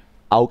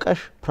አውቀሽ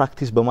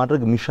ፕራክቲስ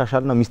በማድረግ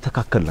የሚሻሻልና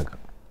የሚስተካከል ነገር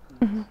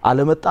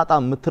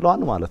አለመጣጣም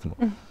የምትለዋን ማለት ነው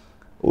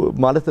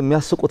ማለት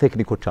የሚያስቁ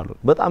ቴክኒኮች አሉ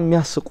በጣም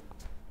የሚያስቁ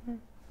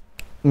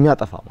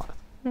የሚያጠፋ ማለት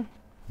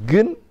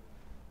ግን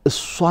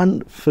እሷን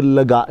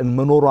ፍለጋ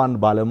መኖሯን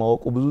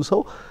ባለማወቁ ብዙ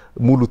ሰው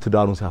ሙሉ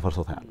ትዳሩን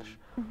ሲያፈርሰው ታያለሽ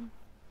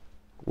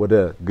ወደ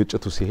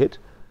ግጭቱ ሲሄድ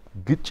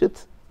ግጭት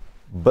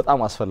በጣም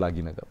አስፈላጊ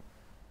ነገር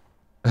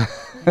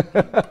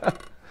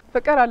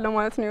ፍቅር አለ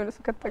ማለት ነው የሆነ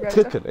ከተጋጨ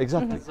ትክክል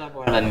ኤግዛክትሊ እዛ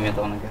በኋላ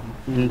የሚመጣው ነገር ነው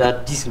እንደ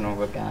አዲስ ነው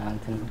በቃ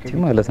እንትን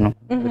ማለት ነው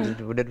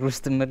ወደ ድሮ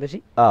ስትመለሺ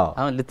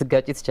አሁን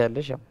ልትጋጪ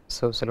ትቻለሽ ያው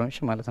ሰው ስለሆንሽ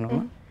ማለት ነው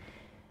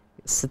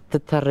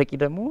ስትታረቂ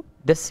ደግሞ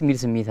ደስ የሚል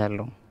ስሜት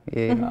አለው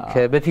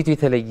ከበፊቱ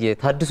የተለየ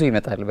ታድሶ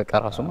ይመጣል በቃ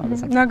ራሱ ማለት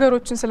ነው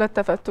ነገሮችን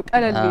ስለተፈቱ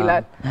ቀለል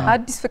ይላል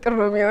አዲስ ፍቅር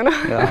ነው የሚሆነው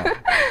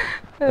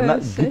እና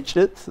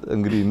ግጭት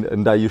እንግዲህ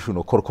እንዳይሹ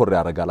ነው ኮርኮር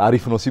ያረጋል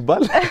አሪፍ ነው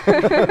ሲባል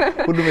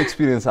ሁሉም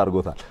ኤክስፒሪየንስ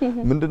አድርጎታል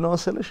ምንድነው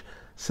መሰለሽ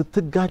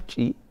ስትጋጪ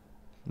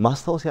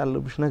ማስታወስ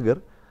ያለብሽ ነገር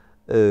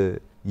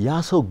ያ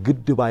ሰው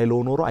ግድ ባይለው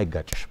ኖሮ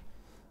አይጋጭሽም።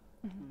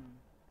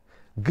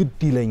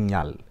 ግድ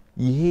ይለኛል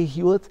ይሄ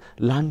ህይወት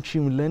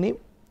ላንቺም ለኔም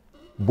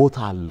ቦታ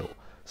አለው።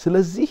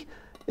 ስለዚህ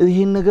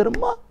ይሄን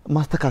ነገርማ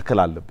ማስተካከል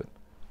አለብን።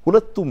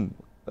 ሁለቱም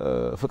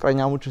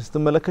ፍቅረኛሞችን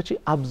ስትመለከቺ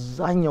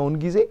አብዛኛውን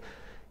ጊዜ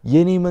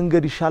የኔ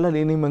መንገድ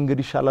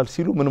ይሻላል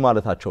ሲሉ ምን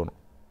ማለታቸው ነው?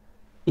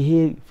 ይሄ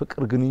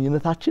ፍቅር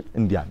ግንኙነታችን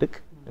እንዲያድግ፣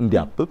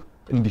 እንዲያብብ፣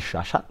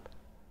 እንዲሻሻል።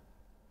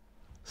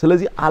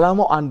 ስለዚህ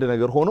ዓላማው አንድ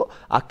ነገር ሆኖ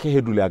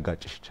አካሄዱ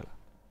ሊያጋጭሽ ይችላል።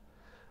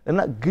 እና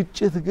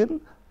ግጭት ግን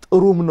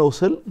ጥሩም ነው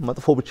ስል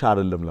መጥፎ ብቻ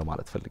አይደለም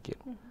ለማለት ፈልጌ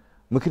ነው።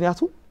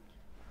 ምክንያቱም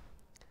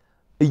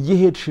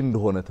እየሄድሽ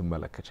እንደሆነ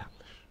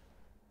ትመለከቻለሽ።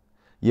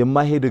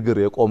 የማይሄድ እግር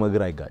የቆመ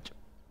እግር አይጋጭም።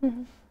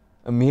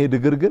 የሚሄድ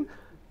እግር ግን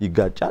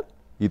ይጋጫል፣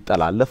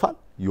 ይጠላለፋል፣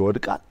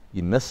 ይወድቃል፣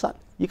 ይነሳል፣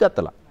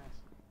 ይቀጥላል።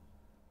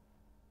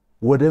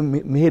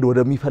 መሄድ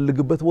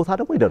ወደሚፈልግበት ቦታ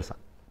ደግሞ ይደርሳል።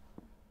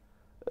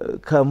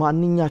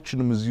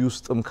 ከማንኛችንም እዚህ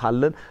ውስጥም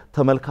ካለን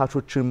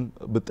ተመልካቾችም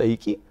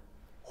ብትጠይቂ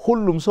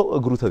ሁሉም ሰው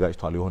እግሩ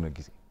ተጋጭቷል የሆነ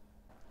ጊዜ።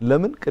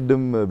 ለምን?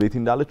 ቅድም ቤቲ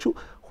እንዳለችው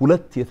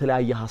ሁለት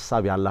የተለያየ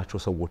ሐሳብ ያላቸው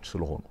ሰዎች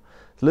ስለሆኑ።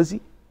 ስለዚህ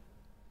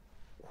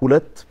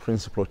ሁለት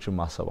ፕሪንሲፕሎችን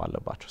ማሰብ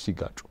አለባቸው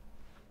ሲጋጩ።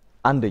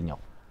 አንደኛው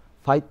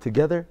fight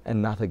together and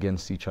not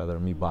against each other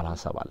የሚባል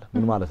ሐሳብ አለ።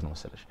 ምን ማለት ነው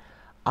መሰለሽ?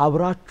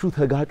 አብራችሁ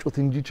ተጋጩት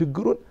እንጂ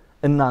ችግሩን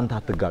እናንተ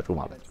አትጋጩ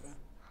ማለት ነው።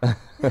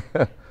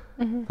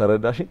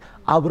 ተረዳሽ?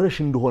 አብረሽ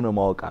እንደሆነ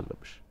ማወቅ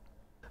አለብሽ።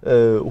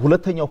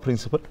 ሁለተኛው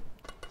ፕሪንሲፕል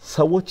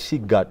ሰዎች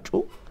ሲጋጩ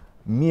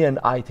ሚ ኤንድ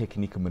አይ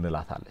ቴክኒክ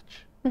ምንላታለች።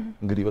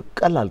 እንግዲህ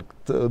በቀላል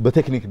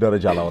በቴክኒክ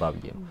ደረጃ ላውራ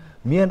ብዬ ነው።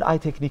 ሚ ኤንድ አይ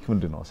ቴክኒክ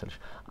ምንድነው መሰለሽ?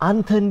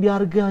 አንተ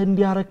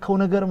እንዲያረከው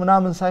ነገር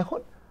ምናምን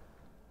ሳይሆን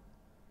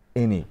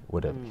እኔ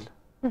ወደሚል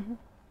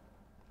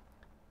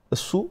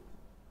እሱ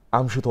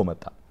አምሽቶ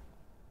መጣ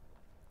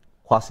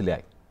ኳስ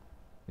ሊያይ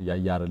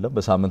ያያ አይደለም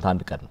በሳምንት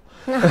አንድ ቀን ነው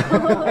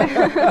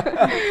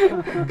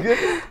ግን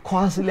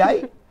ኳስ ሊያይ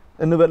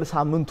እንበል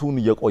ሳምንቱን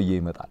እየቆየ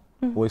ይመጣል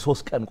ወይ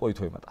 3 ቀን ቆይቶ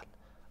ይመጣል።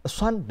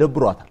 እሷን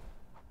ደብሯታል።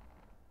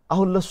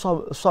 አሁን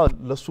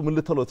ለሱ ምን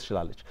ልትለው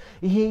ትችላለች?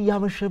 ይሄ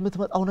ያመሸ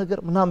የምትመጣው ነገር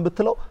ምናምን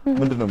ብትለው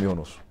ምንድነው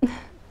የሚሆነው? እሱ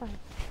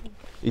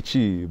እቺ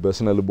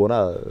በስነ ልቦና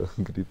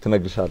እንግዲህ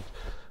ትነግርሻለች።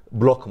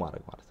 ብሎክ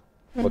ማድረግ ማለት ነው።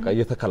 በቃ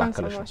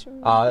እየተከላከለሽ ነው።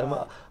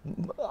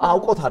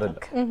 አውቆት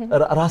አይደለም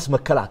ራስ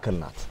መከላከል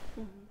ናት።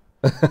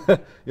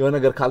 የሆነ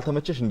ነገር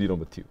ካልተመቸሽ እንዲህ ነው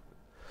የምትዩ።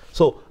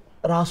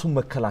 ራሱን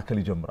መከላከል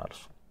ይጀምራል።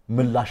 እሱ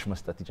ምላሽ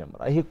መስጠት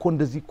ይጀምራል። ይሄ እኮ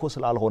እንደዚህ እኮ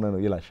ስላልሆነ ነው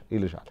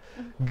ይልሻል።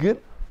 ግን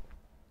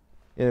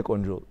የኔ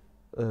ቆንጆ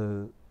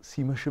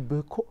ሲመሽብህ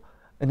እኮ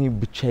እኔ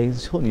ብቻዬን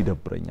ሲሆን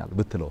ይደብረኛል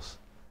ብትለውስ?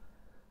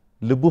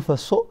 ልቡ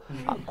ፈሶ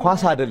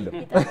ኳስ አይደለም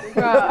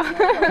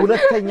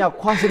ሁለተኛ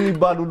ኳስ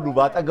የሚባል ሁሉ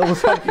ባጠገቡ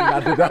ሳልፍ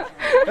ይናደዳል።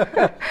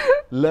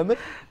 ለምን?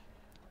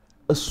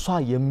 እሷ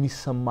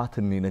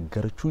የሚሰማትን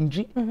የነገረችው እንጂ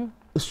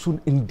እሱን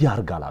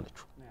እንዲያርግ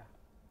አላለችው።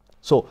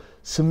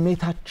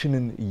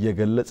 ስሜታችንን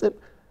እየገለጽን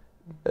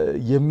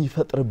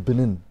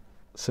የሚፈጥርብንን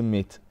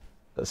ስሜት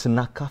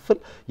ስናካፍል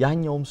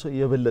ያኛውም ሰው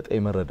የበለጠ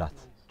የመረዳት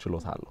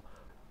ችሎታ አለው።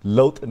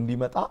 ለውጥ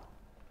እንዲመጣ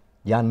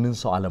ያንን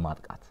ሰው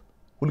አለማጥቃት፣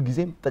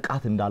 ሁልጊዜም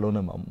ጥቃት እንዳልሆነ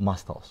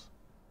ማስታወስ፣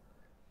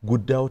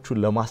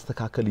 ጉዳዮቹን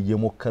ለማስተካከል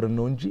እየሞከርን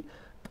ነው እንጂ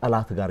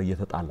ጠላት ጋር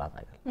እየተጣላን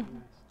አይደለም።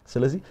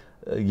 ስለዚህ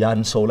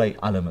ያን ሰው ላይ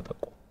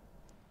አለመጠቆም፣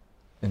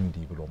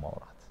 እንዲህ ብሎ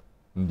ማውራት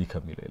እንዲህ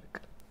ከሚለው ይልቅ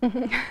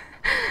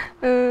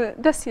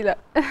ደስ ይላል።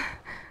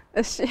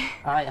 እሺ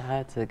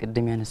ሀያት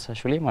ቅድም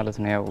ያነሳሽው ላይ ማለት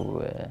ነው ያው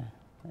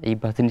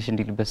ይባ ትንሽ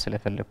እንዲልበስ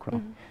ስለፈለኩ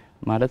ነው።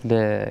 ማለት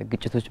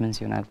ለግጭቶች ምን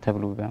ሲሆናል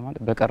ተብሎ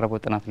ማለት በቀረበው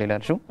ጥናት ላይ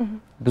ላልሽው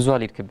ብዙ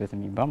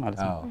አልሄድክበትም ይባ ማለት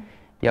ነው።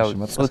 ያው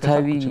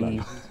ጾታዊ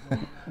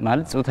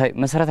ማለት ጾታዊ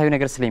መሰረታዊ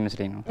ነገር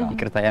ስለሚመስለኝ ነው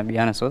ይቅርታ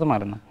ያነሳሁት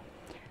ማለት ነው።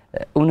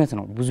 እውነት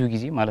ነው ብዙ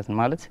ጊዜ ማለት ነው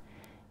ማለት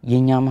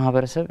የኛ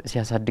ማህበረሰብ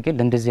ሲያሳድገን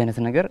ለእንደዚህ አይነት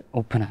ነገር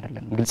ኦፕን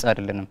አይደለም፣ ግልጽ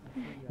አይደለም።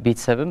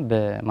 ቤተሰብም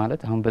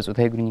በማለት አሁን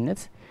በጾታዊ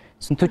ግንኙነት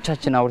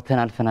ስንቶቻችን አውርተን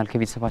አልፈናል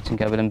ከቤተሰባችን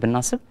ጋር ብለን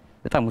ብናስብ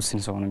በጣም ውስን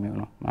ሰው ነው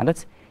የሚሆነው። ማለት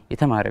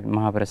የተማረ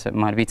ማህበረሰብ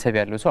ማለት ቤተሰብ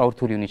ያለው ሰው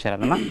አውርቶ ሊሆን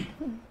ይችላልና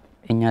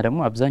እኛ ደግሞ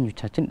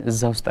አብዛኞቻችን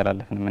እዛ ውስጥ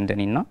አላለፍንም።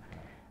 እንደኔና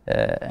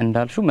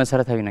እንዳልሽው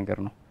መሰረታዊ ነገር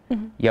ነው።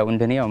 ያው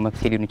እንደኔ ያው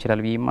መፍትሄ ሊሆን ይችላል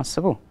ብዬ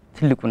የማስበው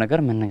ትልቁ ነገር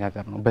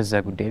መነጋገር ነው።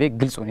 በዛ ጉዳይ ላይ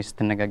ግልጽ ሆነሽ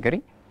ስትነጋገሪ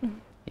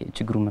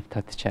ችግሩን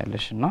መፍታት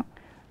ትችላለሽና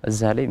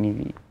እዛ ላይ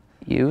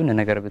የሆነ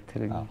ነገር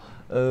ብትልኝ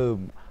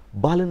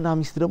ባልና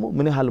ሚስት ደግሞ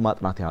ምን ያህል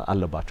ማጥናት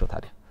አለባቸው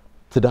ታዲያ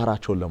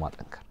ትዳራቸውን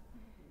ለማጠንከር?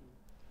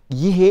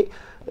 ይሄ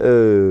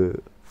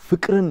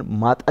ፍቅርን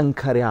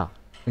ማጠንከሪያ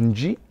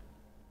እንጂ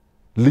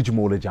ልጅ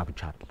መውለጃ ብቻ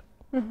አይደለም።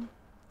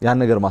 ያን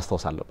ነገር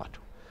ማስታወስ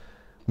አለባቸው።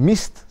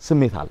 ሚስት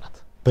ስሜት አላት፣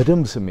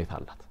 በደንብ ስሜት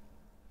አላት።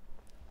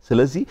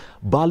 ስለዚህ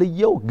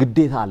ባልየው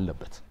ግዴታ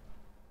አለበት።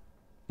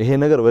 ይሄ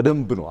ነገር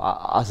በደንብ ነው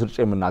አስርጬ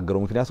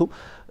የምናገረው። ምክንያቱም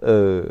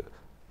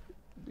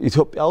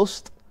ኢትዮጵያ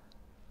ውስጥ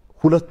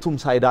ሁለቱም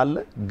ሳይድ አለ፣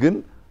 ግን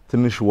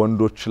ትንሽ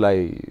ወንዶች ላይ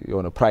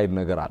የሆነ ፕራይድ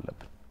ነገር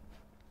አለብን።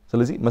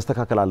 ስለዚህ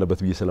መስተካከል አለበት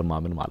ብዬ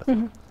ስለማምን ማለት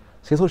ነው።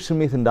 ሴቶች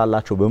ስሜት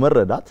እንዳላቸው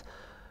በመረዳት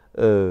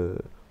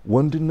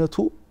ወንድነቱ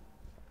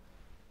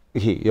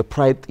ይሄ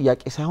የፕራይድ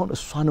ጥያቄ ሳይሆን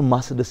እሷንም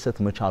ማስደሰት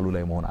መቻሉ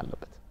ላይ መሆን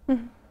አለበት።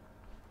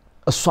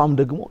 እሷም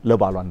ደግሞ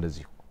ለባሏ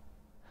እንደዚሁ።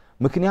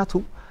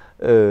 ምክንያቱም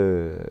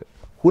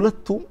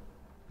ሁለቱም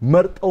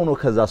መርጠው ነው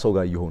ከዛ ሰው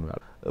ጋር እየሆኑ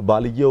ያሉ።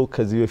 ባልየው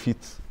ከዚህ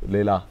በፊት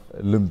ሌላ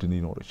ልምድ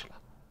ሊኖር ይችላል፣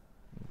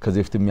 ከዚህ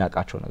በፊት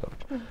የሚያውቃቸው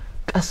ነገሮች፣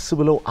 ቀስ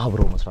ብለው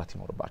አብረው መስራት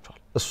ይኖርባቸዋል።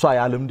 እሷ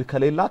ያ ልምድ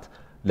ከሌላት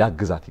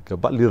ሊያግዛት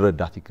ይገባል፣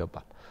 ሊረዳት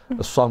ይገባል።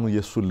 እሷም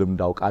የሱን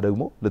ልምድ አውቃ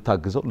ደግሞ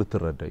ልታግዘው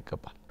ልትረዳው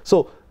ይገባል። ሶ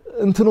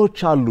እንትኖች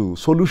አሉ፣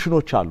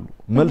 ሶሉሽኖች አሉ፣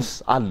 መልስ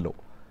አለው።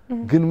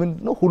 ግን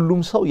ምንድነው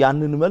ሁሉም ሰው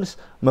ያንን መልስ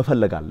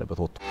መፈለግ አለበት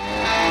ወጥቶ።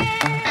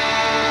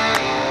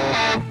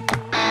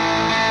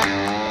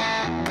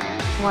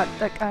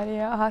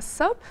 ማጠቃለያ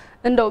ሀሳብ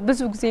እንደው ብዙ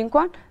ጊዜ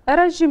እንኳን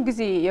ረጅም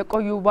ጊዜ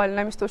የቆዩ ባልና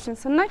ሚስቶችን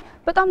ስናይ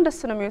በጣም ደስ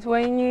ነው የሚሉት፣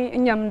 ወይኔ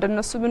እኛም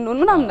እንደነሱ ብንሆን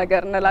ምናምን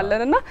ነገር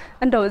እንላለንና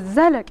እንደው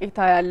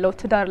ዘለቄታ ያለው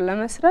ትዳር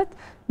ለመስረት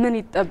ምን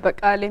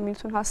ይጠበቃል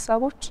የሚሉትን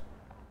ሀሳቦች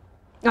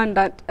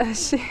አንዳንድ።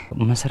 እሺ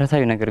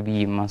መሰረታዊ ነገር ብዬ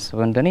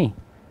የማስበው እንደኔ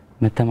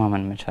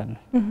መተማመን መቻል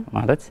ነው።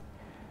 ማለት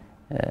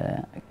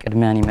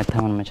ቅድሚያ እኔ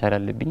መተማመን መቻል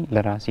አለብኝ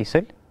ለራሴ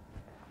ስል፣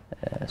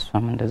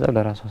 እሷም እንደዛው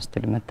ለራሷ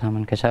ስትል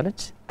መተማመን ከቻለች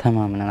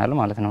ተማምነናል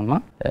ማለት ነውና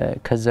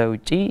ከዛ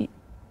ውጪ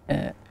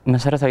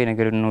መሰረታዊ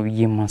ነገር ነው ብዬ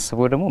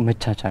የማስበው ደግሞ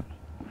መቻቻል ነው።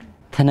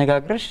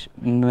 ተነጋግረሽ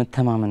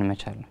መተማመን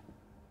መቻል ነው።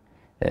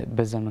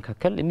 በዛ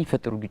መካከል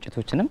የሚፈጠሩ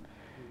ግጭቶችንም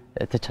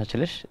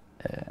ተቻችለሽ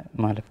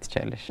ማለፍ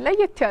ትችላለሽ።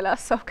 ለየት ያለ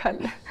ሀሳብ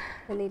ካለ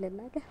እኔ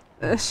ልናገር።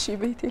 እሺ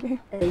ቤቴ ላይ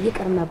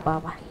ይቅር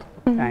መባባል፣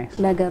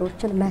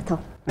 ነገሮችን መተው።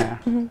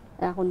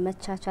 አሁን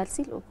መቻቻል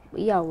ሲል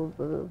ያው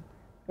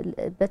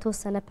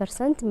በተወሰነ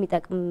ፐርሰንት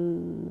የሚጠቅም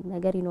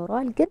ነገር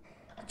ይኖረዋል። ግን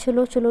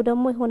ችሎ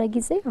ደግሞ የሆነ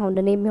ጊዜ አሁን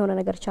እኔ የሚሆነ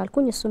ነገር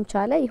ቻልኩኝ እሱም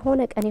ቻለ፣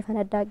 የሆነ ቀን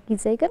የፈነዳ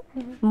ጊዜ ግን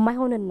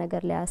የማይሆንን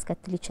ነገር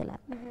ሊያስከትል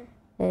ይችላል።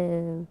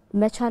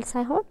 መቻል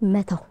ሳይሆን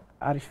መተው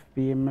አሪፍ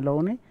የምለው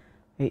እኔ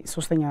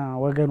ሶስተኛ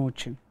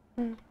ወገኖችን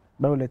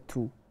በሁለቱ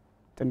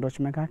ጥንዶች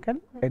መካከል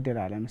እድል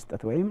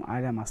አለመስጠት ወይም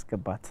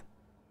አለማስገባት፣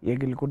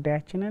 የግል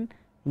ጉዳያችንን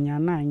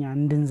እኛና እኛ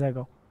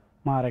እንድንዘጋው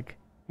ማድረግ፣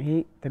 ይሄ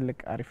ትልቅ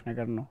አሪፍ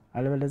ነገር ነው።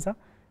 አለበለዚያ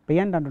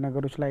በእያንዳንዱ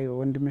ነገሮች ላይ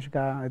ወንድምሽ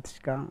ጋር እህትሽ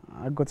ጋር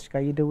አጎትሽ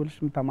ጋር እየደወልሽ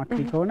የምታማክሪ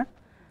ከሆነ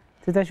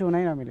ትተሽው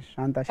ነይ ነው የሚልሽ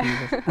አንታሽ ነው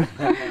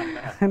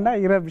እና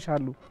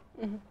ይረብሻሉ።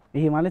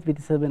 ይሄ ማለት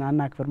ቤተሰብን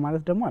አናክብር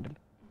ማለት ደግሞ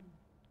አይደለም።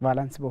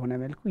 ባላንስ በሆነ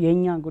መልኩ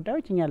የእኛን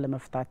ጉዳዮች እኛን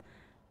ለመፍታት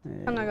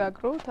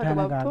ተነጋግሮ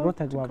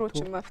ተግባብቶ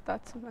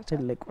መፍታት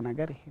ትልቁ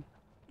ነገር ይሄ ነው።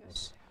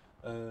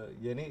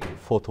 የኔ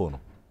ፎቶ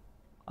ነው።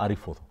 አሪፍ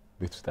ፎቶ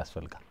ቤት ውስጥ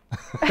ያስፈልጋል።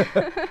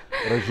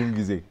 ረጅም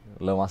ጊዜ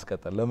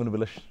ለማስቀጠል ለምን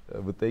ብለሽ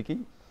ብትጠይቂኝ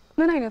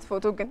ምን አይነት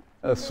ፎቶ ግን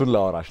እሱን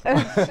ላወራሽ ነው።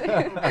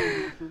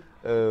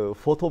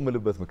 ፎቶ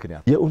ምልበት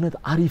ምክንያት የእውነት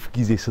አሪፍ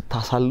ጊዜ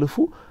ስታሳልፉ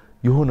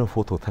የሆነ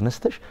ፎቶ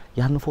ተነስተሽ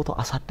ያን ፎቶ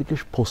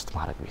አሳድገሽ ፖስት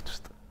ማድረግ ቤት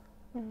ውስጥ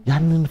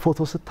ያንን ፎቶ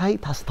ስታይ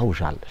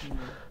ታስታውሻለሽ።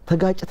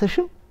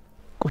 ተጋጭተሽም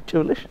ቁጭ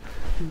ብለሽ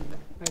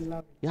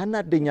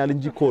ያናደኛል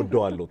እንጂ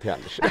ኮወደዋለሁ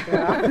ትያለሽ።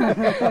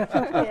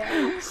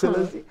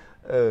 ስለዚህ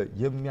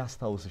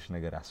የሚያስታውስሽ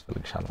ነገር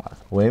ያስፈልግሻል ማለት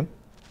ነው። ወይም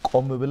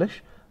ቆም ብለሽ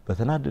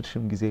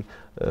በተናደድሽም ጊዜ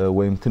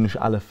ወይም ትንሽ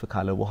አለፍ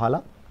ካለ በኋላ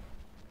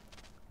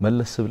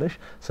መለስ ብለሽ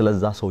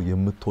ስለዛ ሰው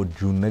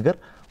የምትወጂውን ነገር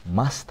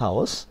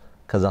ማስታወስ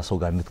ከዛ ሰው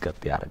ጋር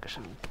እንድትቀጥ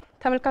ያደርግሻል።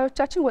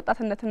 ተመልካቾቻችን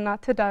ወጣትነትና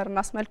ትዳርን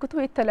አስመልክቶ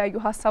የተለያዩ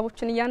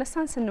ሀሳቦችን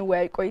እያነሳን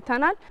ስንወያይ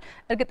ቆይተናል።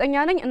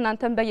 እርግጠኛ ነኝ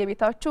እናንተም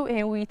በየቤታችሁ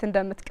ይሄን ውይይት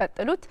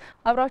እንደምትቀጥሉት።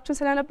 አብራችሁን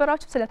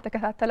ስለነበራችሁ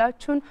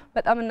ስለተከታተላችሁን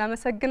በጣም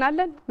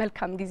እናመሰግናለን።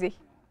 መልካም ጊዜ።